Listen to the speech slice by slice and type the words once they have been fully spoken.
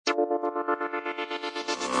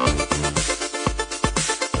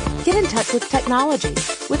Get in touch with technology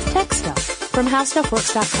with Tech Stuff from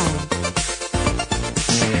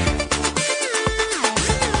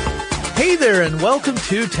HowStuffWorks.com. Hey there, and welcome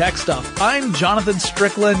to Tech Stuff. I'm Jonathan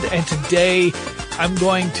Strickland, and today I'm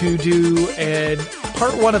going to do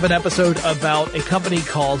part one of an episode about a company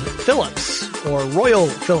called Philips, or Royal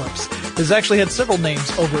Philips. It's actually had several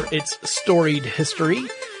names over its storied history,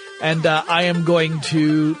 and I am going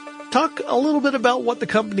to talk a little bit about what the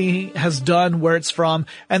company has done, where it's from,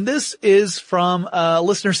 and this is from a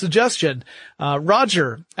listener suggestion.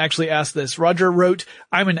 Roger actually asked this. Roger wrote,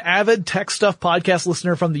 I'm an avid Tech Stuff podcast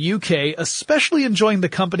listener from the UK, especially enjoying the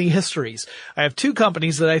company histories. I have two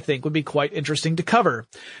companies that I think would be quite interesting to cover.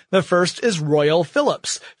 The first is Royal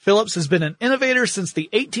Philips. Philips has been an innovator since the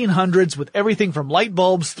 1800s with everything from light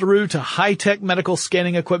bulbs through to high-tech medical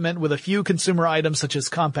scanning equipment with a few consumer items such as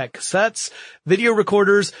compact cassettes, video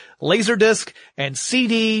recorders, Laserdisc, and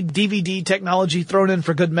CD, DVD technology thrown in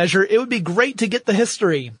for good measure. It would be great to get the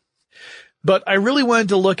history. But I really wanted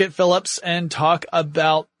to look at Philips and talk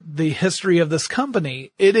about the history of this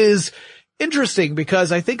company. It is interesting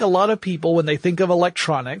because I think a lot of people, when they think of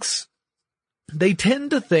electronics, they tend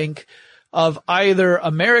to think of either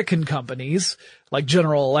American companies like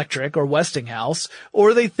General Electric or Westinghouse,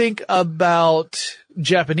 or they think about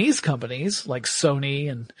Japanese companies like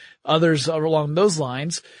Sony and others along those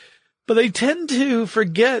lines. But they tend to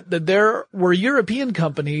forget that there were European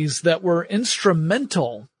companies that were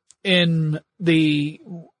instrumental in the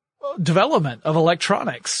development of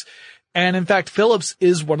electronics. And in fact, Philips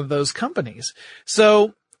is one of those companies.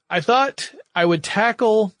 So I thought I would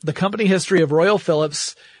tackle the company history of Royal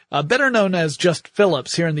Philips, better known as just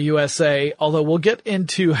Philips here in the USA, although we'll get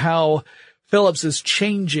into how Philips is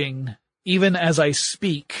changing even as I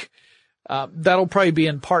speak. That'll probably be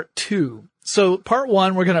in part two. So part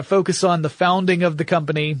one, we're going to focus on the founding of the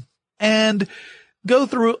company and go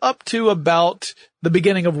through up to about the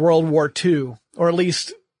beginning of World War II, or at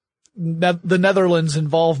least the Netherlands'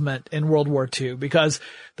 involvement in World War II, because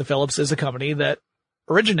the Philips is a company that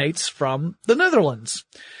originates from the Netherlands.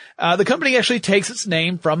 The company actually takes its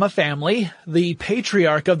name from a family. The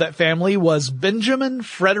patriarch of that family was Benjamin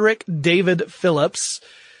Frederick David Philips,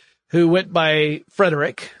 who went by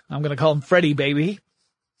Frederick. I'm going to call him Freddie Baby.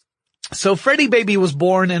 So Freddie Baby was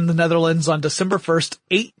born in the Netherlands on December 1st,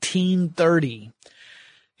 1830.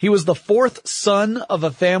 He was the fourth son of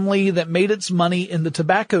a family that made its money in the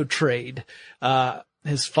tobacco trade.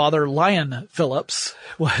 His father, Lion Philips,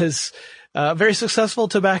 was a very successful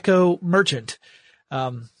tobacco merchant.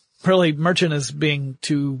 Really, merchant is being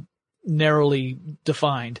too narrowly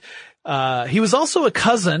defined. He was also a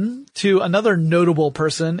cousin to another notable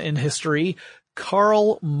person in history,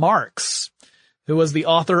 Karl Marx, who was the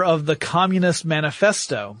author of the Communist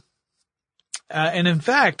Manifesto. And in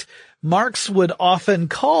fact, Marx would often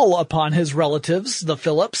call upon his relatives, the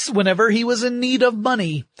Philips, whenever he was in need of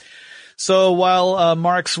money. So while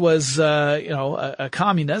Marx was, a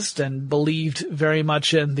communist and believed very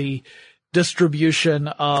much in the distribution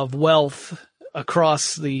of wealth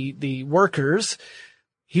across the workers,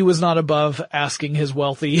 he was not above asking his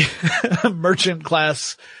wealthy merchant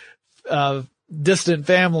class distant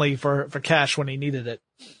family for cash when he needed it.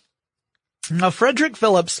 Now, Frederick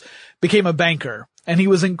Philips became a banker, and he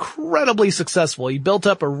was incredibly successful. He built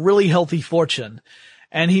up a really healthy fortune,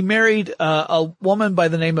 and he married a woman by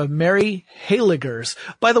the name of Mary Heiligers.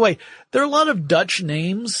 By the way, there are a lot of Dutch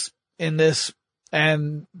names in this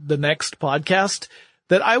and the next podcast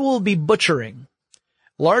that I will be butchering,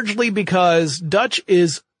 largely because Dutch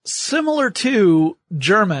is similar to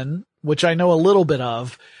German, which I know a little bit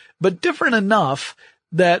of, but different enough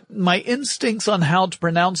that my instincts on how to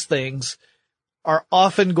pronounce things are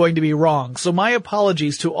often going to be wrong. So my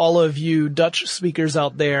apologies to all of you Dutch speakers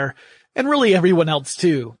out there, and really everyone else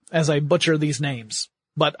too, as I butcher these names.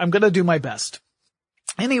 But I'm going to do my best.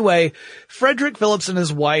 Anyway, Frederick Philips and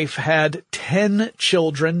his wife had 10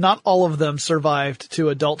 children. Not all of them survived to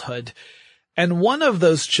adulthood. And one of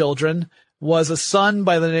those children was a son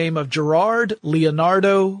by the name of Gerard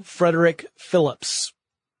Leonardo Frederick Philips,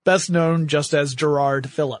 best known just as Gerard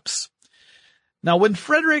Philips. Now, when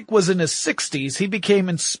Frederick was in his 60s, he became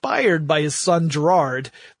inspired by his son Gerard,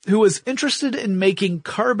 who was interested in making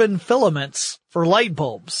carbon filaments for light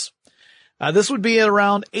bulbs. This would be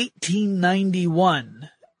around 1891,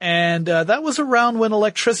 and that was around when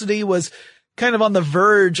electricity was kind of on the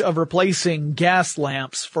verge of replacing gas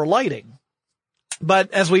lamps for lighting.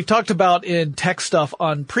 But as we've talked about in Tech Stuff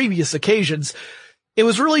on previous occasions, it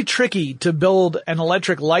was really tricky to build an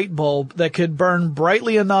electric light bulb that could burn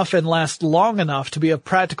brightly enough and last long enough to be a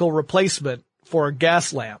practical replacement for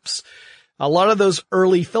gas lamps. A lot of those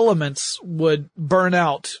early filaments would burn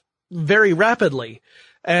out very rapidly.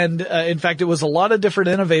 And in fact, it was a lot of different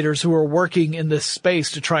innovators who were working in this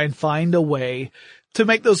space to try and find a way to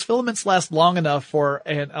make those filaments last long enough for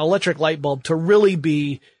an electric light bulb to really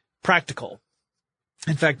be practical.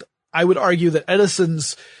 In fact, I would argue that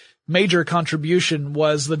Edison's major contribution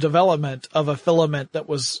was the development of a filament that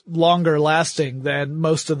was longer lasting than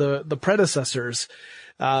most of the predecessors.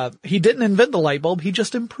 He didn't invent the light bulb, he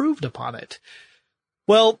just improved upon it.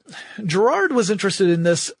 Well, Gerard was interested in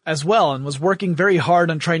this as well and was working very hard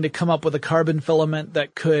on trying to come up with a carbon filament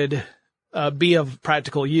that could be of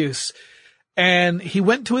practical use. And he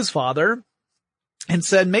went to his father and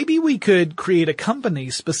said, maybe we could create a company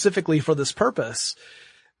specifically for this purpose.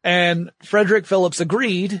 And Frederick Phillips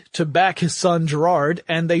agreed to back his son Gerard,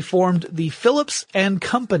 and they formed the Phillips and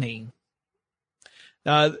Company.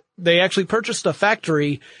 They actually purchased a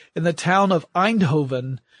factory in the town of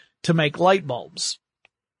Eindhoven to make light bulbs.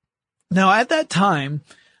 Now, at that time,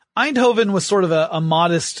 Eindhoven was sort of a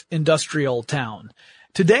modest industrial town.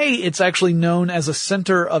 Today, it's actually known as a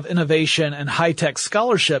center of innovation and high-tech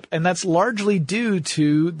scholarship, and that's largely due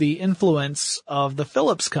to the influence of the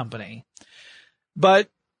Phillips Company. But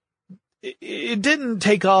it didn't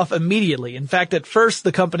take off immediately. In fact, at first,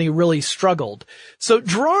 the company really struggled. So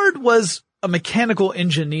Gerard was a mechanical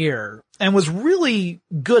engineer and was really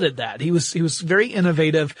good at that. He was very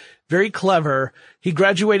innovative, very clever. He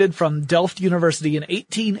graduated from Delft University in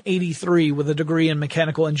 1883 with a degree in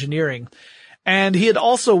mechanical engineering. And he had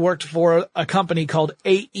also worked for a company called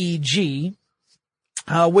AEG,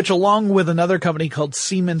 which along with another company called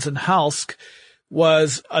Siemens and Halske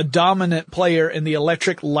was a dominant player in the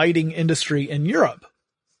electric lighting industry in Europe.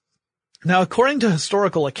 Now, according to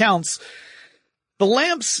historical accounts, the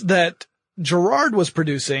lamps that Gerard was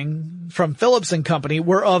producing from Phillips and Company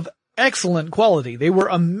were of excellent quality. They were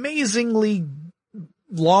amazingly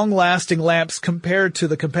long-lasting lamps compared to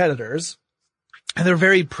the competitors. And they're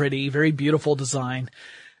very pretty, very beautiful design.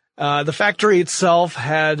 The factory itself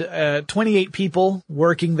had 28 people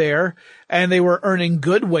working there, and they were earning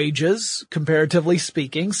good wages, comparatively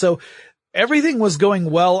speaking. So everything was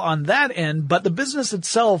going well on that end, but the business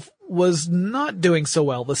itself was not doing so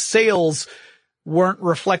well. The sales weren't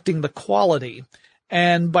reflecting the quality.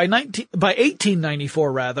 And by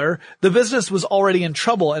 1894, the business was already in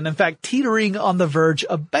trouble and in fact teetering on the verge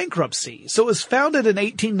of bankruptcy. So it was founded in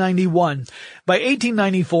 1891. By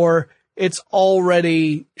 1894, it's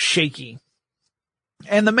already shaky.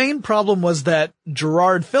 And the main problem was that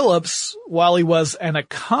Gerard Phillips, while he was an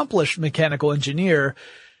accomplished mechanical engineer,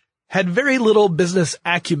 had very little business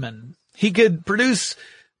acumen. He could produce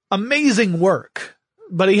amazing work,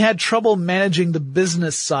 but he had trouble managing the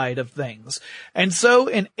business side of things. And so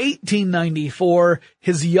in 1894,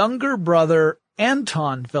 his younger brother,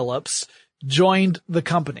 Anton Phillips, joined the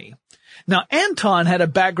company. Now, Anton had a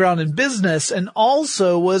background in business and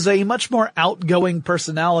also was a much more outgoing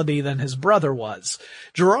personality than his brother was.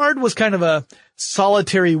 Gerard was kind of a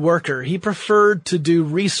solitary worker. He preferred to do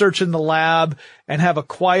research in the lab and have a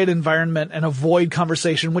quiet environment and avoid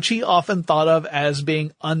conversation, which he often thought of as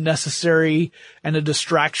being unnecessary and a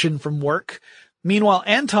distraction from work. Meanwhile,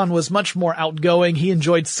 Anton was much more outgoing. He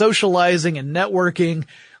enjoyed socializing and networking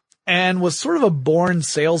and was sort of a born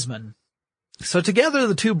salesman. So together,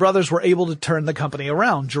 the two brothers were able to turn the company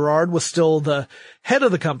around. Gerard was still the head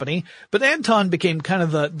of the company, but Anton became kind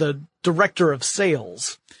of the director of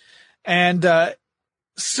sales. And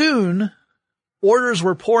soon, orders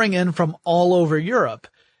were pouring in from all over Europe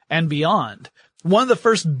and beyond. One of the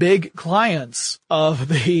first big clients of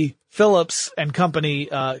the Phillips and Company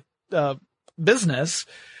business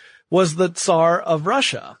was the Tsar of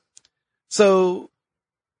Russia. So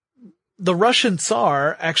the Russian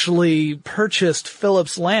Tsar actually purchased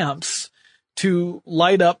Phillips lamps to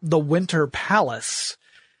light up the Winter Palace,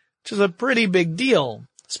 which is a pretty big deal,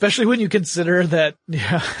 especially when you consider that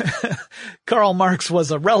Karl Marx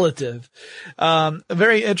was a relative. A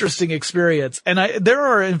very interesting experience. And there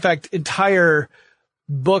are, in fact, entire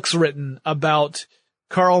books written about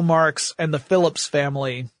Karl Marx and the Phillips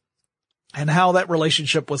family and how that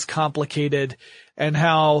relationship was complicated and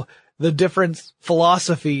how the different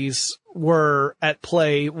philosophies were at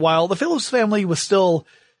play, while the Phillips family was still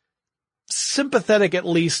sympathetic, at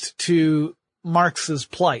least, to Marx's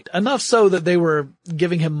plight, enough so that they were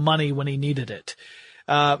giving him money when he needed it.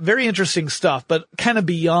 Very interesting stuff, but kind of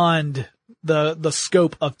beyond the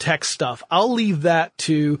scope of tech stuff. I'll leave that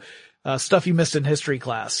to stuff you missed in history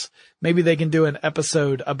class. Maybe they can do an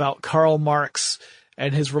episode about Karl Marx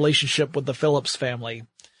and his relationship with the Phillips family.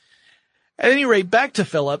 At any rate, back to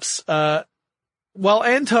Phillips. while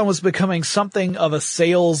Anton was becoming something of a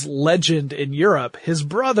sales legend in Europe, his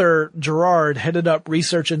brother Gerard headed up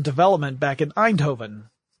research and development back in Eindhoven.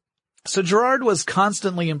 So Gerard was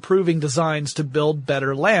constantly improving designs to build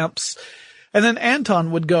better lamps, and then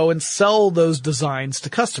Anton would go and sell those designs to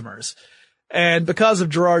customers. And because of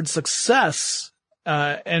Gerard's success,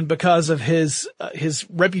 and because of his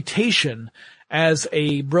reputation as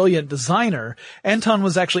a brilliant designer, Anton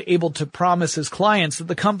was actually able to promise his clients that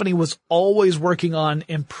the company was always working on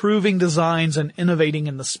improving designs and innovating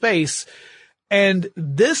in the space. And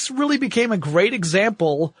this really became a great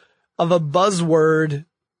example of a buzzword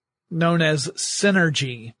known as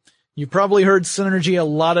synergy. You probably heard synergy a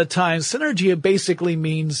lot of times. Synergy basically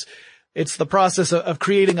means it's the process of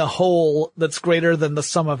creating a whole that's greater than the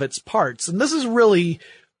sum of its parts. And this is really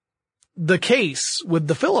the case with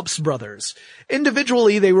the Phillips brothers.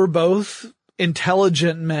 Individually, they were both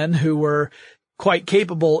intelligent men who were quite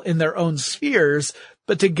capable in their own spheres,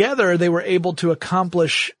 but together they were able to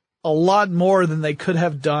accomplish a lot more than they could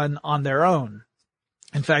have done on their own.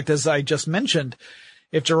 In fact, as I just mentioned,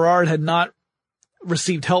 if Gerard had not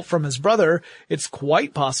received help from his brother, it's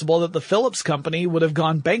quite possible that the Phillips company would have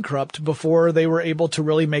gone bankrupt before they were able to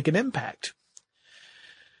really make an impact.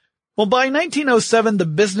 Well, by 1907, the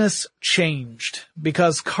business changed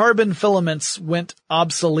because carbon filaments went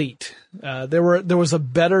obsolete. There was a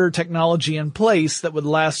better technology in place that would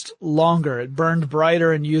last longer. It burned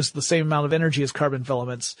brighter and used the same amount of energy as carbon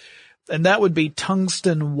filaments, and that would be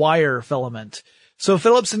tungsten wire filament. So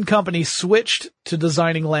Phillips and Company switched to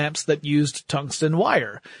designing lamps that used tungsten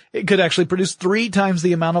wire. It could actually produce 3 times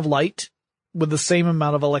the amount of light with the same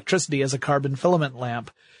amount of electricity as a carbon filament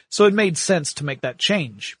lamp, so it made sense to make that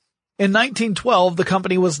change. In 1912, the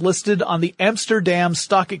company was listed on the Amsterdam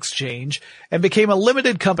Stock Exchange and became a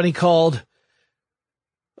limited company called...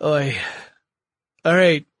 All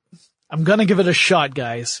right, I'm gonna give it a shot,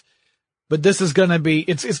 guys. But this is gonna be...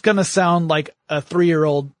 It's gonna sound like a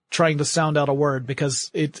 3-year-old trying to sound out a word because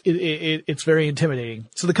it's very intimidating.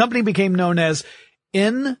 So the company became known as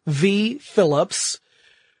N.V. Phillips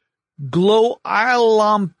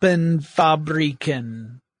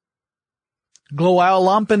Gloeilampenfabrieken.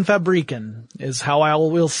 Gloeilampenfabrieken is how I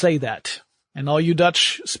will say that. And all you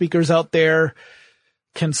Dutch speakers out there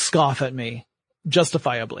can scoff at me,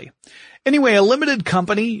 justifiably. Anyway, a limited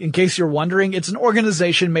company, in case you're wondering, it's an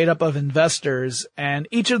organization made up of investors, and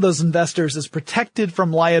each of those investors is protected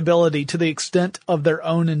from liability to the extent of their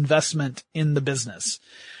own investment in the business.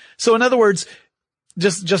 So in other words,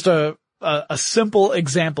 just a simple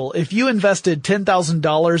example. If you invested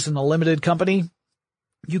 $10,000 in a limited company,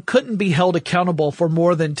 you couldn't be held accountable for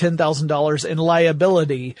more than $10,000 in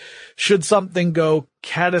liability should something go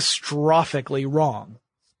catastrophically wrong.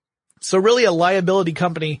 So really a liability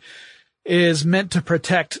company is meant to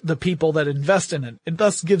protect the people that invest in it. It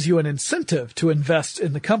thus gives you an incentive to invest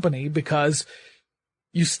in the company because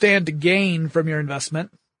you stand to gain from your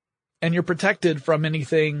investment and you're protected from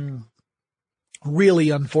anything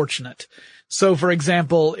really unfortunate. So for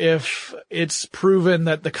example, if it's proven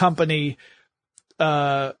that the company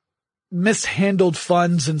mishandled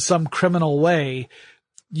funds in some criminal way,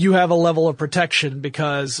 you have a level of protection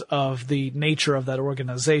because of the nature of that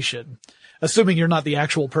organization, assuming you're not the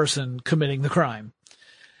actual person committing the crime.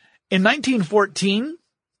 In 1914,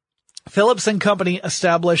 Phillips and Company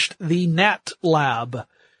established the Nat Lab,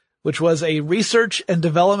 which was a research and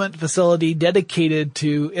development facility dedicated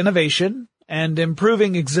to innovation and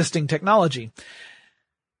improving existing technology.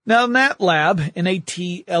 Now, Nat Lab,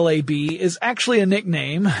 N-A-T-L-A-B, is actually a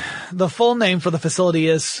nickname. The full name for the facility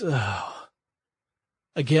is...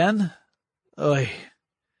 Again? All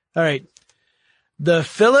right. The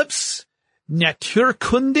Phillips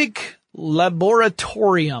Natuurkundig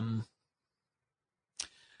Laboratorium.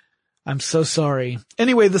 I'm so sorry.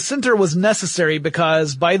 Anyway, the center was necessary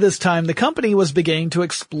because by this time the company was beginning to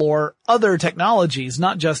explore other technologies,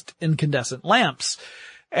 not just incandescent lamps.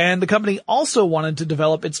 And the company also wanted to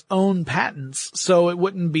develop its own patents so it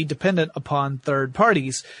wouldn't be dependent upon third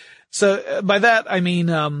parties. So by that, I mean,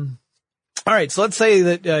 all right, so let's say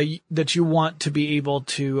that you want to be able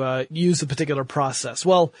to use a particular process.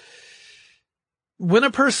 Well, when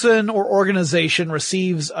a person or organization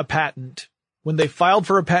receives a patent, when they filed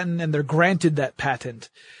for a patent and they're granted that patent,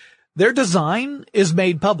 their design is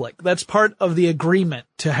made public. That's part of the agreement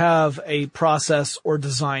to have a process or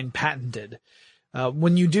design patented.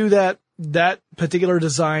 When you do that, that particular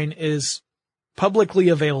design is publicly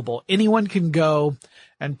available. Anyone can go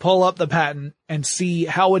and pull up the patent and see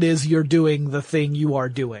how it is you're doing the thing you are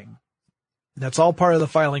doing. That's all part of the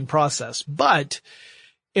filing process. But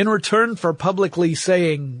in return for publicly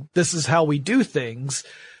saying this is how we do things,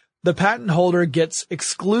 the patent holder gets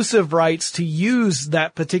exclusive rights to use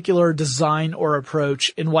that particular design or approach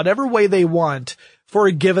in whatever way they want for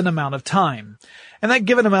a given amount of time. And that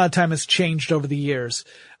given amount of time has changed over the years.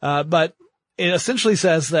 But it essentially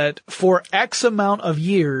says that for X amount of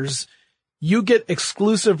years, you get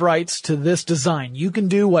exclusive rights to this design. You can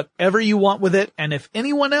do whatever you want with it. And if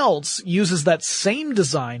anyone else uses that same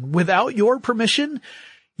design without your permission,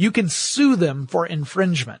 you can sue them for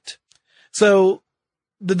infringement. So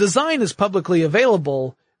the design is publicly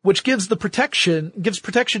available, which gives protection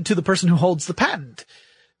to the person who holds the patent.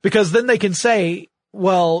 Because then they can say,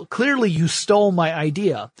 well, clearly you stole my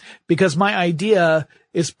idea because my idea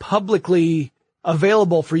is publicly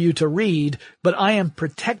available for you to read, but I am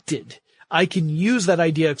protected. I can use that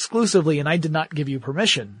idea exclusively and I did not give you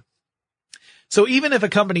permission. So even if a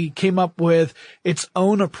company came up with its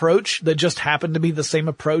own approach that just happened to be the same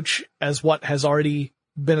approach as what has already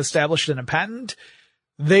been established in a patent,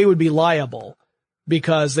 they would be liable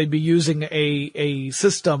because they'd be using a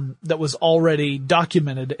system that was already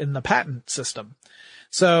documented in the patent system.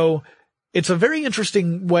 So it's a very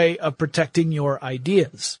interesting way of protecting your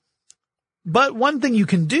ideas. But one thing you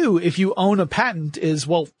can do if you own a patent is,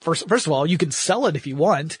 well, first of all, you can sell it if you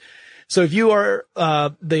want. So if you are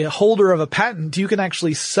the holder of a patent, you can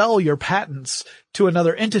actually sell your patents to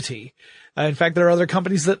another entity. In fact, there are other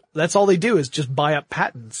companies that's all they do is just buy up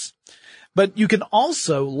patents. But you can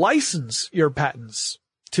also license your patents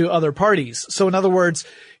to other parties. So in other words,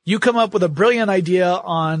 you come up with a brilliant idea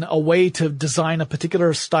on a way to design a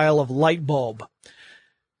particular style of light bulb.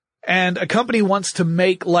 And a company wants to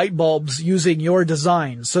make light bulbs using your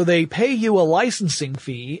design. So they pay you a licensing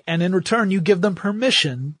fee, and in return you give them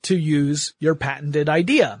permission to use your patented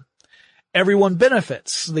idea. Everyone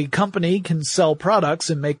benefits. The company can sell products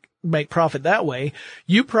and make profit that way.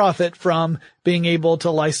 You profit from being able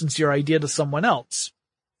to license your idea to someone else.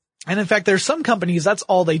 And in fact, there's some companies, that's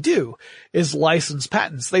all they do is license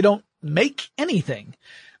patents. They don't make anything.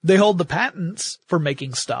 They hold the patents for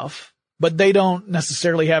making stuff, but they don't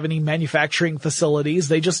necessarily have any manufacturing facilities.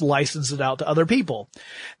 They just license it out to other people.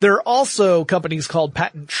 There are also companies called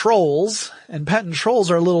patent trolls, and patent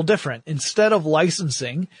trolls are a little different. Instead of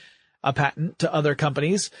licensing a patent to other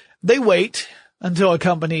companies, they wait until a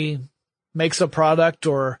company makes a product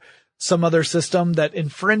or some other system that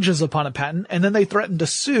infringes upon a patent, and then they threaten to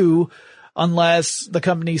sue unless the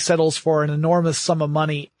company settles for an enormous sum of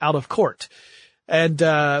money out of court. And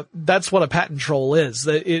that's what a patent troll is.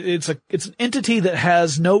 It's an entity that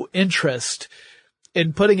has no interest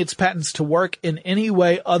in putting its patents to work in any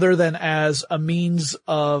way other than as a means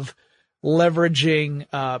of leveraging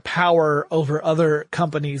power over other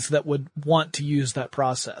companies that would want to use that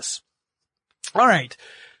process. All right.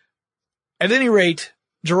 At any rate,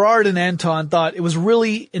 Gerard and Anton thought it was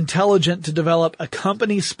really intelligent to develop a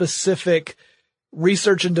company-specific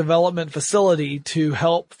research and development facility to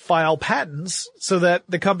help file patents so that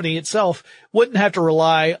the company itself wouldn't have to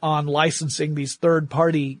rely on licensing these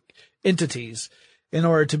third-party entities in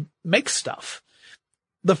order to make stuff.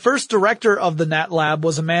 The first director of the Nat Lab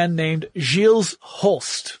was a man named Gilles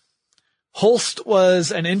Holst. Holst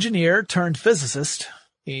was an engineer turned physicist,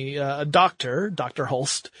 a doctor, Dr.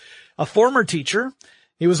 Holst, a former teacher.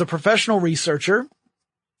 He was a professional researcher.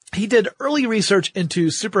 He did early research into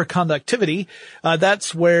superconductivity.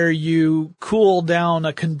 That's where you cool down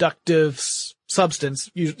a conductive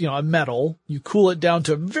substance, a metal. You cool it down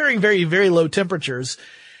to very, very, very low temperatures,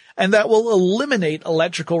 and that will eliminate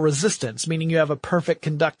electrical resistance, meaning you have a perfect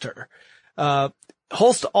conductor.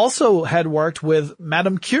 Holst also had worked with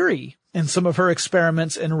Madame Curie in some of her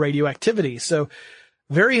experiments in radioactivity. So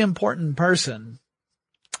very important person.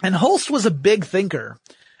 And Holst was a big thinker,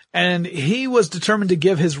 and he was determined to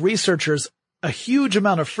give his researchers a huge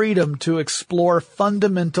amount of freedom to explore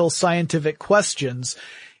fundamental scientific questions,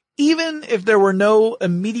 even if there were no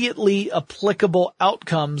immediately applicable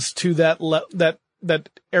outcomes to that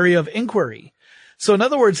area of inquiry. So in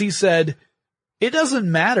other words, he said, it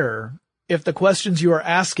doesn't matter if the questions you are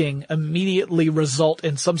asking immediately result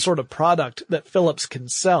in some sort of product that Philips can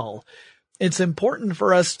sell. It's important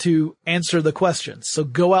for us to answer the questions. So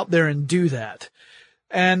go out there and do that.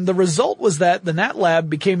 And the result was that the Nat Lab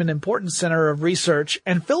became an important center of research,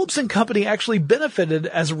 and Philips and Company actually benefited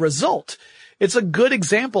as a result. It's a good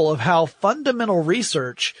example of how fundamental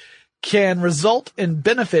research can result in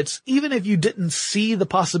benefits even if you didn't see the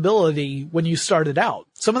possibility when you started out.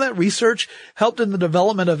 Some of that research helped in the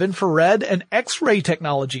development of infrared and X-ray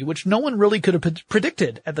technology, which no one really could have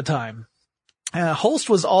predicted at the time. Holst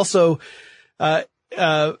was also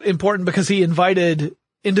important because he invited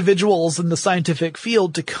individuals in the scientific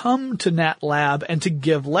field to come to Nat Lab and to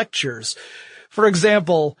give lectures. For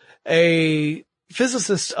example, a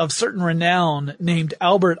physicist of certain renown named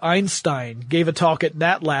Albert Einstein gave a talk at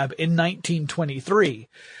that lab in 1923.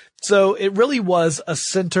 So it really was a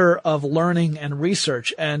center of learning and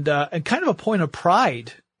research and kind of a point of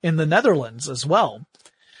pride in the Netherlands as well.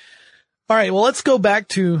 All right, well, let's go back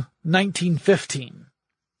to 1915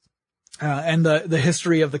 and the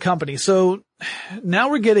history of the company. So now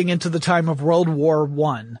we're getting into the time of World War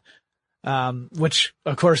I, which,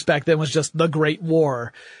 of course, back then was just the Great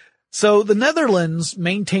War. So the Netherlands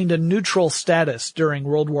maintained a neutral status during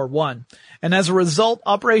World War I, and as a result,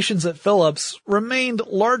 operations at Philips remained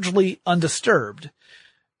largely undisturbed.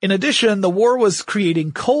 In addition, the war was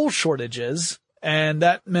creating coal shortages, and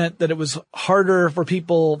that meant that it was harder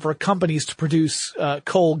for companies to produce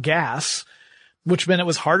coal gas, which meant it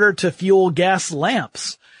was harder to fuel gas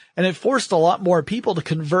lamps. And it forced a lot more people to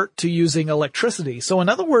convert to using electricity. So in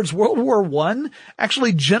other words, World War I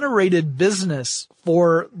actually generated business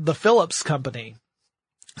for the Philips company.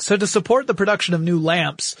 So to support the production of new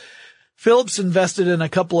lamps, Philips invested in a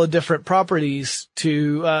couple of different properties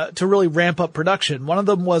to really ramp up production. One of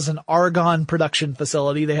them was an argon production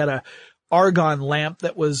facility. They had a argon lamp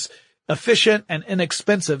that was efficient and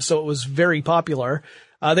inexpensive, so it was very popular.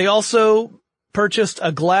 They also purchased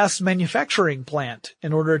a glass manufacturing plant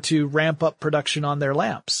in order to ramp up production on their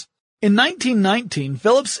lamps. In 1919,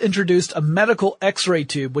 Philips introduced a medical X-ray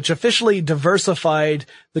tube, which officially diversified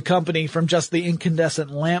the company from just the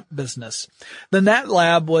incandescent lamp business. The Nat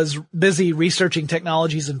Lab was busy researching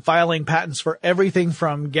technologies and filing patents for everything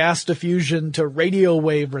from gas diffusion to radio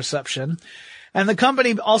wave reception. And the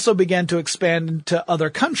company also began to expand to other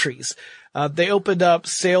countries. They opened up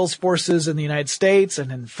sales forces in the United States and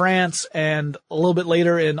in France and a little bit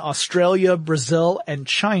later in Australia, Brazil, and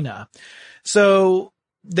China. So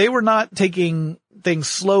they were not taking things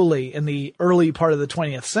slowly in the early part of the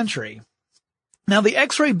 20th century. Now, the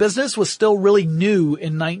X-ray business was still really new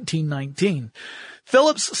in 1919.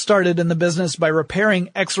 Philips started in the business by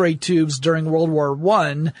repairing X-ray tubes during World War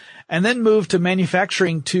I and then moved to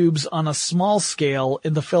manufacturing tubes on a small scale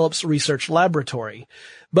in the Philips Research Laboratory.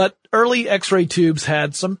 But early X-ray tubes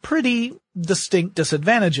had some pretty distinct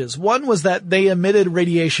disadvantages. One was that they emitted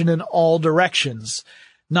radiation in all directions,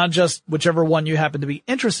 not just whichever one you happen to be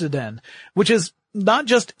interested in, which is not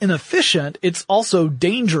just inefficient, it's also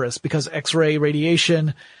dangerous because X-ray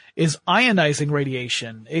radiation is ionizing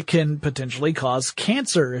radiation. It can potentially cause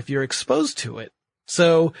cancer if you're exposed to it.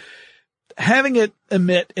 So having it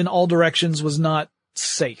emit in all directions was not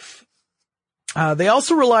safe. They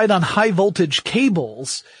also relied on high voltage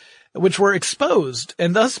cables, which were exposed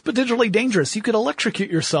and thus potentially dangerous. You could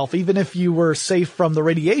electrocute yourself even if you were safe from the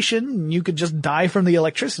radiation. You could just die from the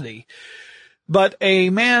electricity. But a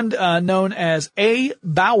man known as A.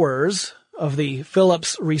 Bowers of the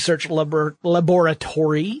Philips Research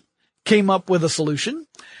Laboratory came up with a solution.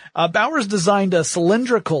 Bowers designed a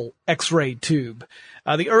cylindrical X-ray tube.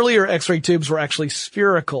 The earlier X-ray tubes were actually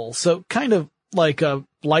spherical, so kind of like a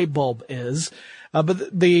light bulb is.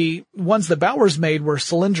 But the ones that Bowers made were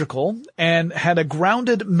cylindrical and had a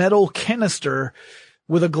grounded metal canister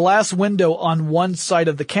with a glass window on one side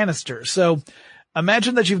of the canister. So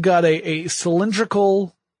imagine that you've got a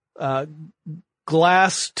cylindrical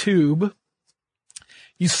glass tube.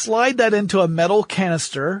 You slide that into a metal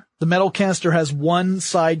canister. The metal canister has one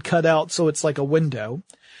side cut out, so it's like a window.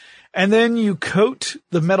 And then you coat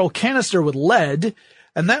the metal canister with lead,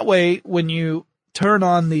 and that way, when you turn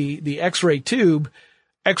on the X-ray tube,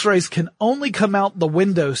 X-rays can only come out the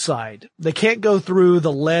window side. They can't go through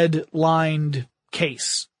the lead-lined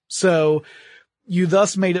case. So you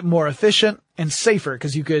thus made it more efficient and safer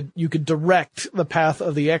because you could direct the path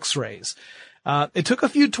of the X-rays. It took a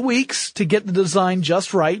few tweaks to get the design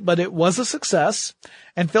just right, but it was a success,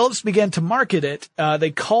 and Philips began to market it.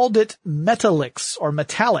 They called it Metalix or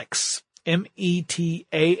Metalix, M-E-T-A-L-I-X.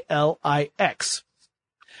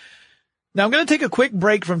 Now I'm going to take a quick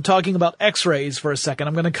break from talking about X-rays for a second.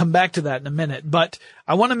 I'm going to come back to that in a minute, but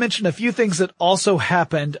I want to mention a few things that also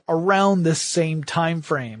happened around this same time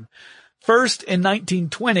frame. First, in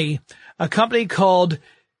 1920, a company called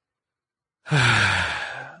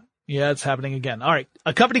yeah, it's happening again. All right.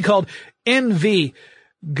 A company called NV,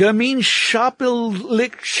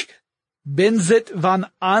 Gemeenschappelijk Benzit van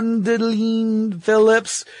Aandelen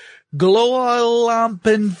Philips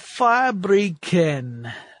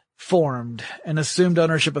Gloeilampenfabrieken formed and assumed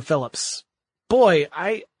ownership of Philips. Boy,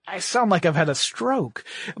 I sound like I've had a stroke.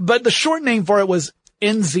 But the short name for it was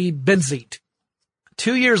NZ Benzit.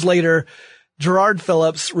 2 years later, Gerard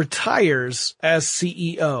Philips retires as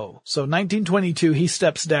CEO. So 1922, he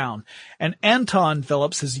steps down, and Anton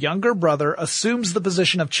Philips, his younger brother, assumes the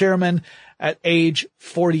position of chairman at age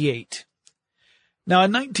 48. Now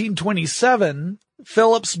in 1927,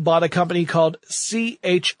 Philips bought a company called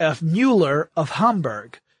CHF Mueller of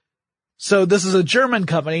Hamburg. So this is a German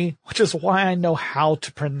company, which is why I know how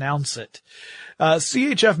to pronounce it.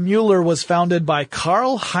 CHF Mueller was founded by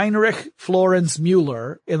Karl Heinrich Florenz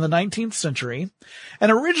Mueller in the 19th century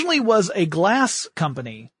and originally was a glass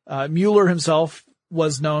company. Mueller himself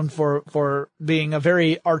was known for being a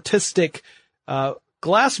very artistic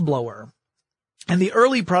glass blower. And the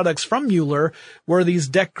early products from Mueller were these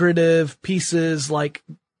decorative pieces like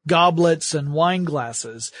goblets and wine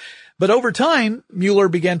glasses. But over time, Mueller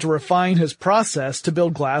began to refine his process to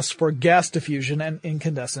build glass for gas diffusion and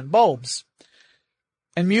incandescent bulbs.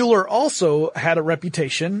 And Mueller also had a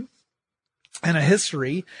reputation and a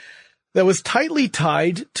history that was tightly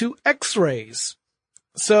tied to X-rays.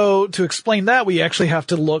 So to explain that, we actually have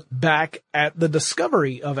to look back at the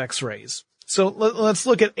discovery of X-rays. So let's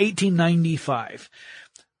look at 1895.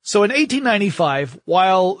 So in 1895,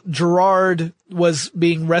 while Gerard was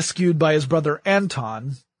being rescued by his brother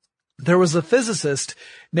Anton, there was a physicist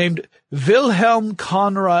named Wilhelm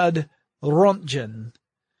Conrad Röntgen.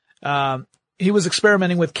 He was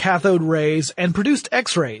experimenting with cathode rays and produced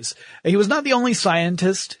X-rays. He was not the only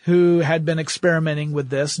scientist who had been experimenting with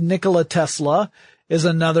this. Nikola Tesla is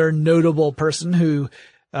another notable person who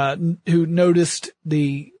noticed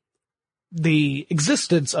the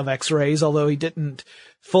existence of X-rays, although he didn't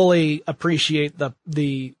fully appreciate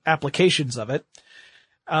the applications of it.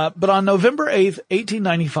 But on November 8th,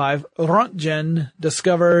 1895, Röntgen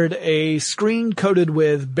discovered a screen coated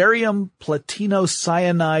with barium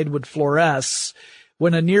platinocyanide would fluoresce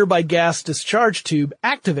when a nearby gas discharge tube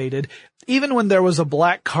activated, even when there was a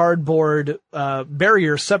black cardboard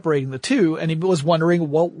barrier separating the two, and he was wondering,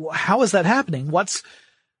 well, how is that happening?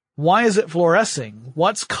 Why is it fluorescing?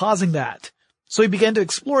 What's causing that? So he began to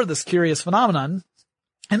explore this curious phenomenon,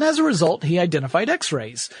 and as a result, he identified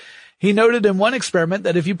X-rays. He noted in one experiment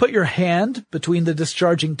that if you put your hand between the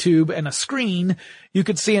discharging tube and a screen, you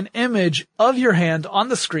could see an image of your hand on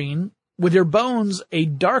the screen with your bones a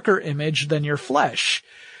darker image than your flesh.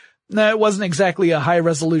 Now, it wasn't exactly a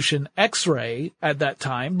high-resolution X-ray at that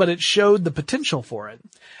time, but it showed the potential for it.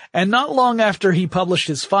 And not long after he published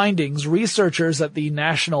his findings, researchers at the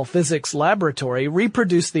National Physics Laboratory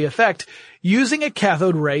reproduced the effect using a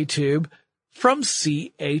cathode ray tube from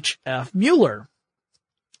CHF Mueller.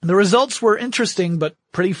 The results were interesting but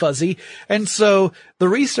pretty fuzzy, and so the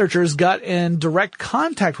researchers got in direct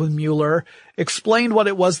contact with Mueller, explained what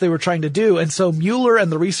it was they were trying to do, and so Mueller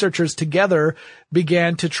and the researchers together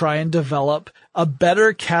began to try and develop a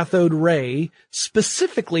better cathode ray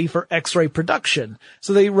specifically for X-ray production.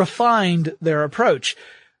 So they refined their approach.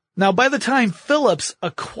 Now, by the time Philips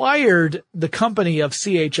acquired the company of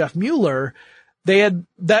CHF Mueller,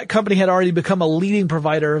 that company had already become a leading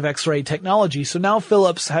provider of X-ray technology. So now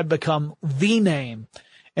Philips had become the name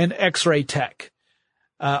in X-ray tech.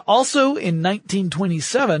 Also in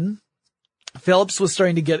 1927, Philips was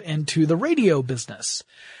starting to get into the radio business.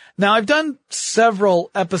 Now I've done several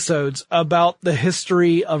episodes about the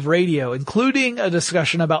history of radio, including a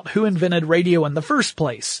discussion about who invented radio in the first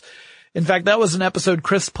place. In fact, that was an episode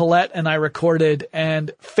Chris Paulette and I recorded,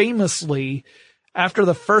 and famously, after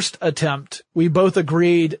the first attempt, we both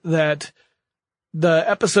agreed that the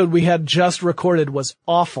episode we had just recorded was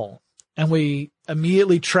awful, and we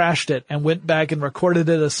immediately trashed it and went back and recorded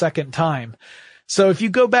it a second time. So if you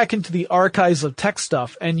go back into the archives of Tech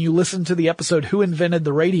Stuff and you listen to the episode Who Invented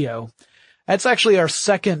the Radio, that's actually our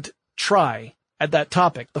second try at that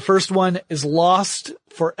topic. The first one is lost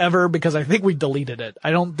forever because I think we deleted it.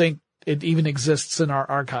 I don't think it even exists in our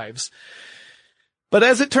archives. But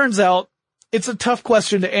as it turns out, it's a tough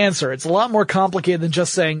question to answer. It's a lot more complicated than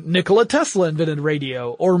just saying Nikola Tesla invented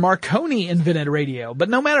radio or Marconi invented radio. But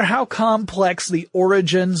no matter how complex the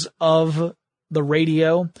origins of the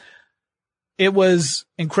radio, it was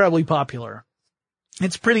incredibly popular.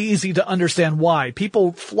 It's pretty easy to understand why.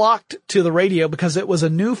 People flocked to the radio because it was a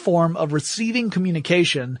new form of receiving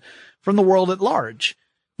communication from the world at large.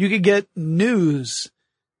 You could get news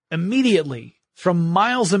immediately from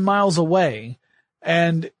miles and miles away,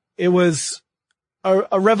 and it was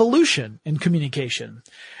a revolution in communication.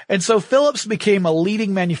 And so Philips became a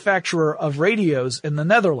leading manufacturer of radios in the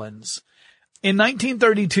Netherlands. In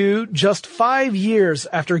 1932, just 5 years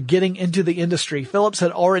after getting into the industry, Philips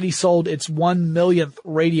had already sold its 1 millionth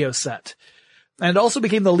radio set. And it also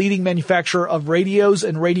became the leading manufacturer of radios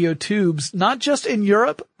and radio tubes, not just in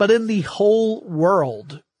Europe, but in the whole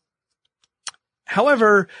world.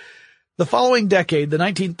 However, the following decade, the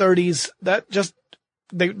 1930s,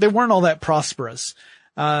 they weren't all that prosperous.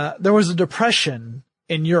 There was a depression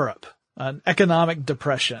in Europe, an economic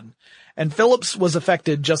depression, and Philips was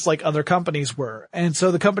affected just like other companies were. And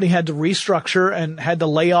so the company had to restructure and had to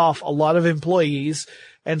lay off a lot of employees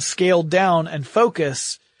and scale down and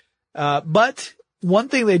focus. But one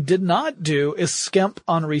thing they did not do is skimp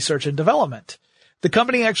on research and development. The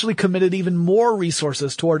company actually committed even more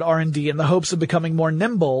resources toward R&D in the hopes of becoming more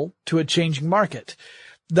nimble to a changing market.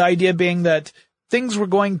 The idea being that things were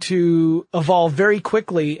going to evolve very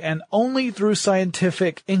quickly, and only through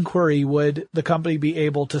scientific inquiry would the company be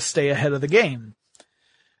able to stay ahead of the game.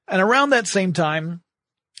 And around that same time,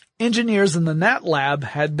 engineers in the Nat Lab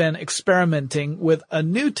had been experimenting with a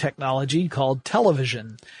new technology called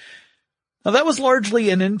television. Now, that was largely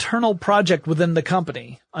an internal project within the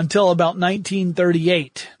company until about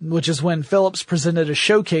 1938, which is when Philips presented a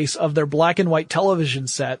showcase of their black and white television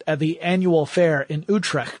set at the annual fair in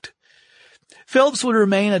Utrecht. Philips would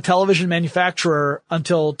remain a television manufacturer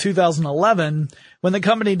until 2011, when the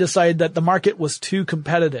company decided that the market was too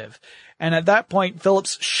competitive. And at that point,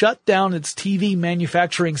 Philips shut down its TV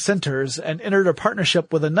manufacturing centers and entered a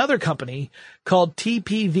partnership with another company called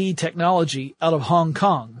TPV Technology out of Hong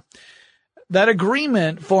Kong. That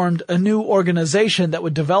agreement formed a new organization that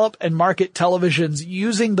would develop and market televisions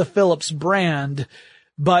using the Philips brand,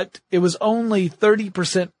 but it was only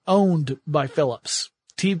 30% owned by Philips.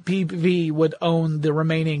 TPV would own the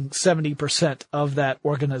remaining 70% of that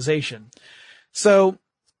organization. So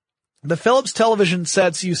the Philips television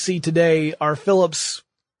sets you see today are Philips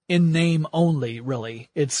in name only, really.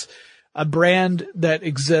 It's a brand that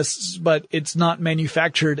exists, but it's not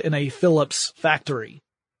manufactured in a Philips factory.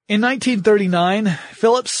 In 1939,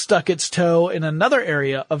 Philips stuck its toe in another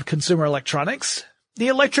area of consumer electronics, the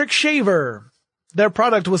electric shaver. Their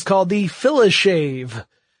product was called the Philishave,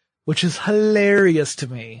 which is hilarious to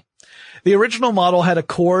me. The original model had a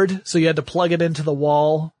cord, so you had to plug it into the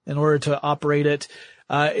wall in order to operate it.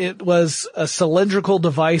 It was a cylindrical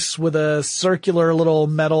device with a circular little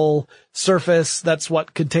metal surface. That's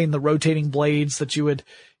what contained the rotating blades that you would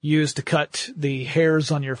use to cut the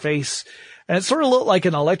hairs on your face. And it sort of looked like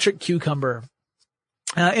an electric cucumber.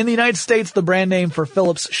 In the United States, the brand name for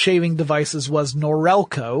Philips shaving devices was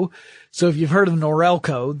Norelco. So if you've heard of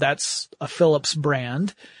Norelco, that's a Philips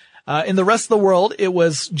brand. In the rest of the world, it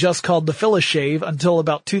was just called the Philishave until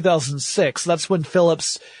about 2006. That's when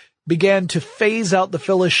Philips began to phase out the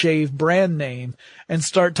Philishave brand name and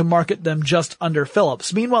start to market them just under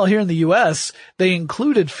Philips. Meanwhile, here in the U.S., they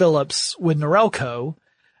included Philips with Norelco,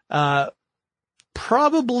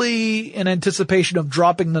 probably in anticipation of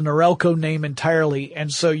dropping the Norelco name entirely.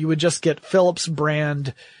 And so you would just get Philips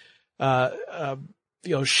brand,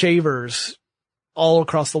 shavers all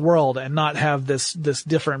across the world and not have this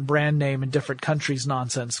different brand name in different countries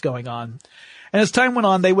nonsense going on. And as time went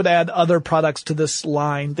on, they would add other products to this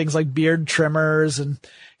line, things like beard trimmers and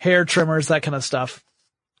hair trimmers, that kind of stuff.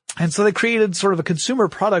 And so they created sort of a consumer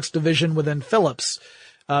products division within Philips,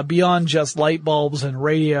 beyond just light bulbs and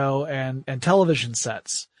radio and television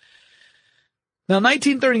sets. Now,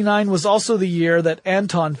 1939 was also the year that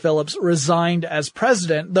Anton Philips resigned as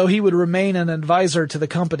president, though he would remain an advisor to the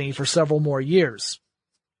company for several more years.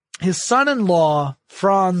 His son-in-law,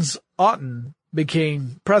 Franz Otten,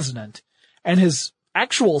 became president, and his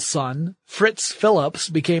actual son, Fritz Philips,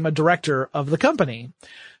 became a director of the company.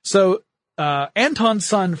 So, Anton's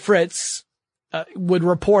son, Fritz, would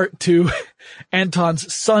report to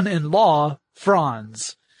Anton's son-in-law,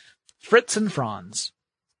 Franz. Fritz and Franz.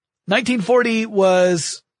 1940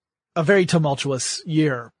 was a very tumultuous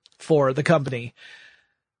year for the company.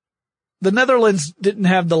 The Netherlands didn't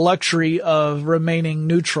have the luxury of remaining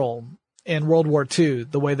neutral in World War II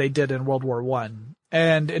the way they did in World War I.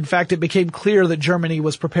 And in fact, it became clear that Germany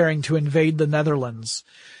was preparing to invade the Netherlands.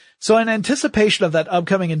 So in anticipation of that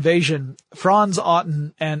upcoming invasion, Franz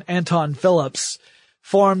Otten and Anton Philips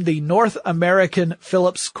formed the North American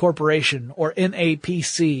Philips Corporation, or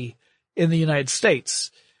NAPC, in the United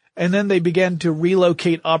States. And then they began to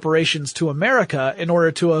relocate operations to America in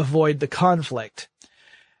order to avoid the conflict.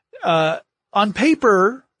 On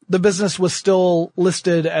paper, the business was still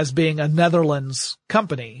listed as being a Netherlands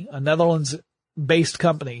company, a Netherlands-based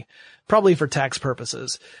company, probably for tax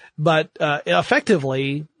purposes. But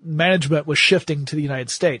effectively, management was shifting to the United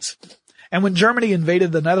States. And when Germany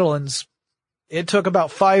invaded the Netherlands, it took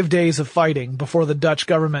about 5 days of fighting before the Dutch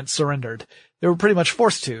government surrendered. They were pretty much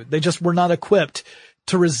forced to. They just were not equipped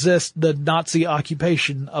to resist the Nazi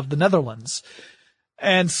occupation of the Netherlands.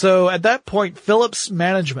 And so at that point, Philips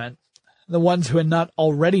management, the ones who had not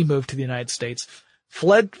already moved to the United States,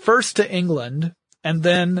 fled first to England And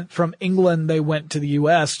then from England, they went to the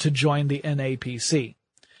U.S. to join the NAPC.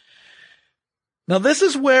 Now, this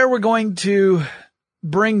is where we're going to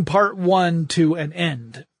bring part 1 to an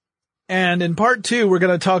end. And in part 2, we're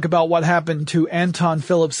going to talk about what happened to Anton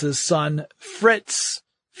Phillips's son, Fritz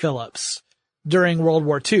Phillips, during World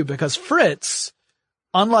War II, because Fritz,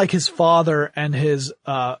 unlike his father and his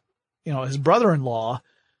brother-in-law,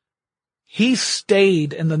 he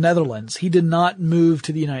stayed in the Netherlands. He did not move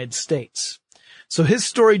to the United States. So his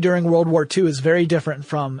story during World War II is very different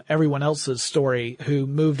from everyone else's story who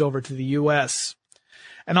moved over to the U.S.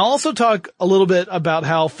 And I'll also talk a little bit about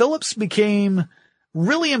how Phillips became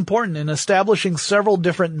really important in establishing several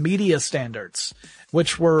different media standards,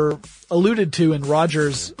 which were alluded to in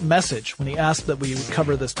Roger's message when he asked that we would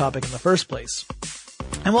cover this topic in the first place.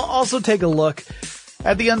 And we'll also take a look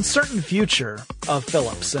at the uncertain future of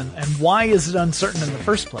Phillips and why is it uncertain in the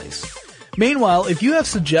first place. Meanwhile, if you have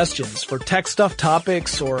suggestions for Tech Stuff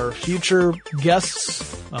topics or future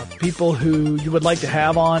guests, people who you would like to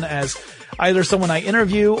have on as either someone I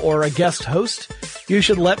interview or a guest host, you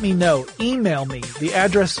should let me know. Email me. The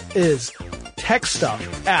address is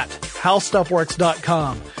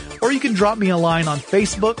techstuff@howstuffworks.com. Or you can drop me a line on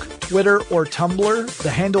Facebook, Twitter, or Tumblr. The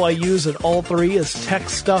handle I use at all three is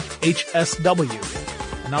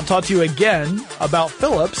TechStuffHSW. And I'll talk to you again about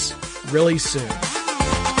Phillips really soon.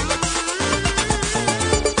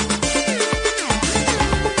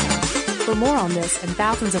 For more on this and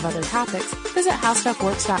thousands of other topics, visit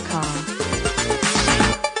HowStuffWorks.com.